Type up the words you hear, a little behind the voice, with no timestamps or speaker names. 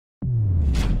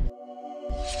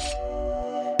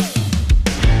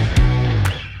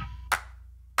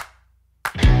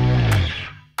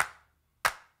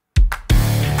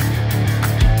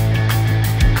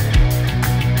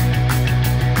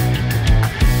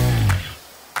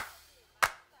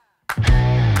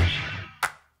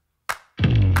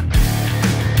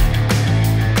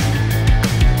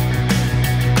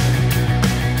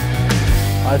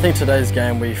think today's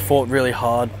game we fought really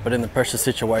hard, but in the pressure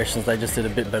situations they just did a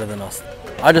bit better than us.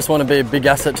 I just want to be a big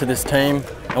asset to this team,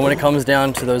 and when it comes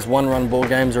down to those one-run ball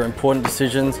games or important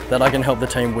decisions, that I can help the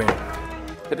team win.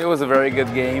 Today was a very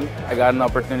good game. I got an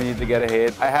opportunity to get a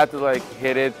hit. I had to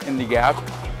hit it in the gap,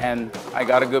 and I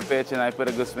got a good pitch and I put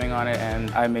a good swing on it, and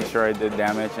I made sure I did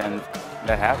damage, and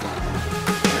that happened.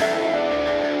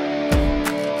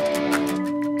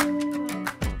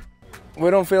 We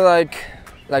don't feel like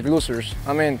losers.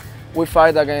 I mean, we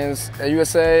fight against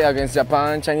USA, against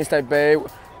Japan, Chinese Taipei,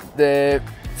 the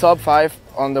top 5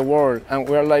 on the world, and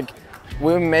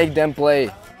we make them play.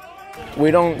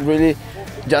 We don't really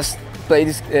just play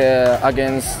this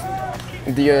against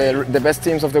the best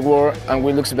teams of the world and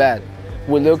we looks bad.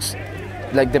 We looks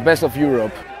like the best of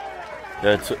Europe.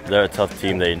 They're a tough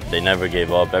team. They never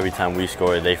gave up. Every time we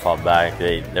scored, they fought back.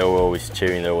 They were always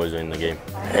cheering. They were always winning the game.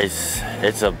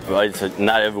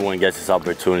 Not everyone gets this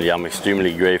opportunity. I'm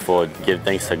extremely grateful. Give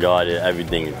thanks to God and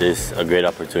everything. This is a great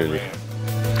opportunity.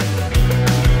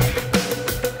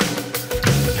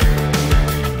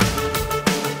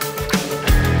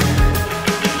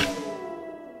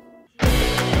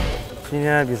今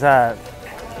天的比赛，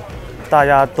大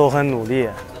家都很努力，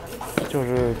就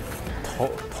是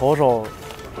投手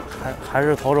还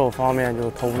是投手方面就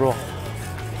投不出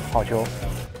好球。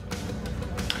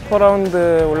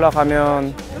 4라운드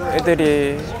올라가면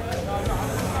애들이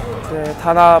이제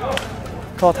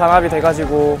더 단합이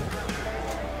돼가지고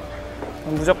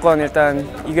무조건 일단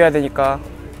이겨야 되니까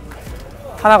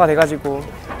하나가 돼가지고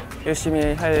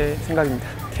열심히 할 생각입니다.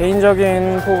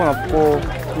 개인적인 포부는 없고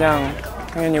그냥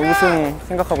당연히 우승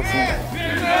생각하고 있습니다.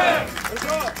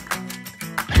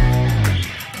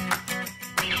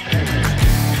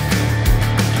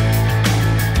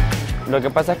 Lo que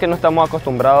pasa es que no estamos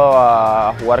acostumbrados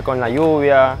a jugar con la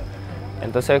lluvia,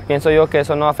 entonces pienso yo que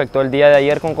eso nos afectó el día de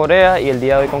ayer con Corea y el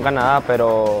día de hoy con Canadá,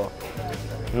 pero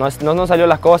no nos salió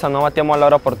las cosas, no bateamos a la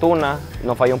hora oportuna,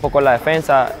 nos falló un poco la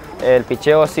defensa, el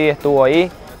picheo sí estuvo ahí,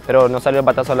 pero no salió el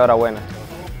batazo a la hora buena.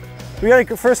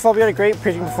 First of all, we had a great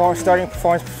pitching performance, starting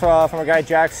performance from our guy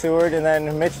Jack Seward, and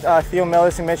then Theo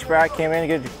Millis and Mitch Bratt came in and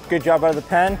did a good job out of the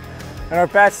pen. And our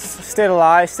bats stayed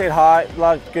alive, stayed hot, a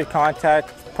lot of good contact,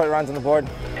 put runs on the board.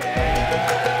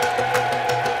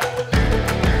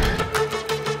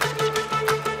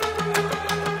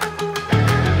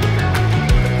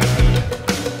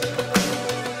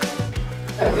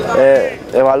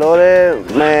 De valores,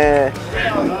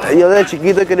 yo desde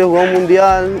chiquito he querido jugar un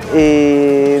mundial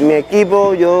y mi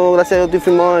equipo, yo gracias a Dios estoy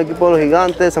firmado en el equipo de los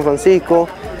Gigantes de San Francisco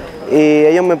y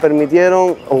ellos me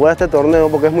permitieron jugar este torneo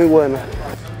porque es muy bueno.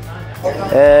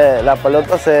 La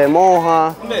pelota se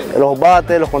moja, los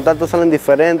bates, los contactos salen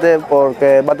diferentes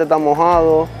porque el bate está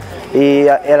mojado y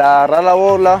al agarrar la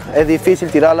bola es difícil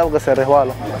tirarla porque se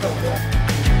resbala.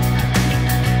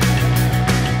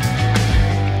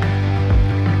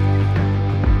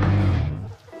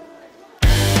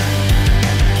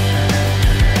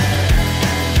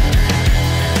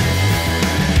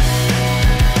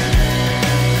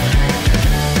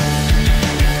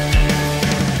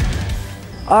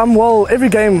 Well, every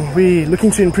game we're looking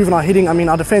to improve on our hitting. I mean,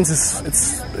 our defense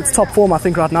it's top form I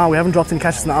think right now. We haven't dropped any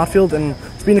catches in the outfield, and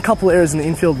it's been a couple of errors in the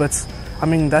infield, but I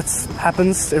mean that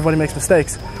happens. Everybody makes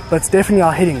mistakes, but it's definitely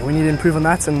our hitting. We need to improve on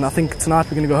that, and I think tonight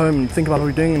we're going to go home and think about what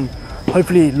we're doing and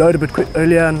hopefully load a bit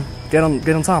earlier and get on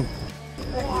time.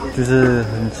 就是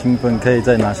很兴奋，可以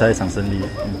再拿下一场胜利，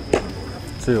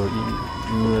最有意义，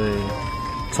因为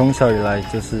从小以来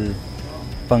就是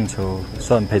棒球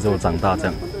算陪着我长大这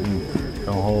样，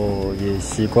然后也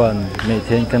习惯每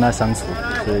天跟他相处，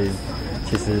所以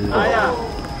其实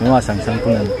没办法想象，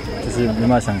没办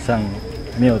法想象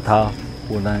没有他，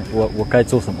我该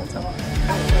做什么这样。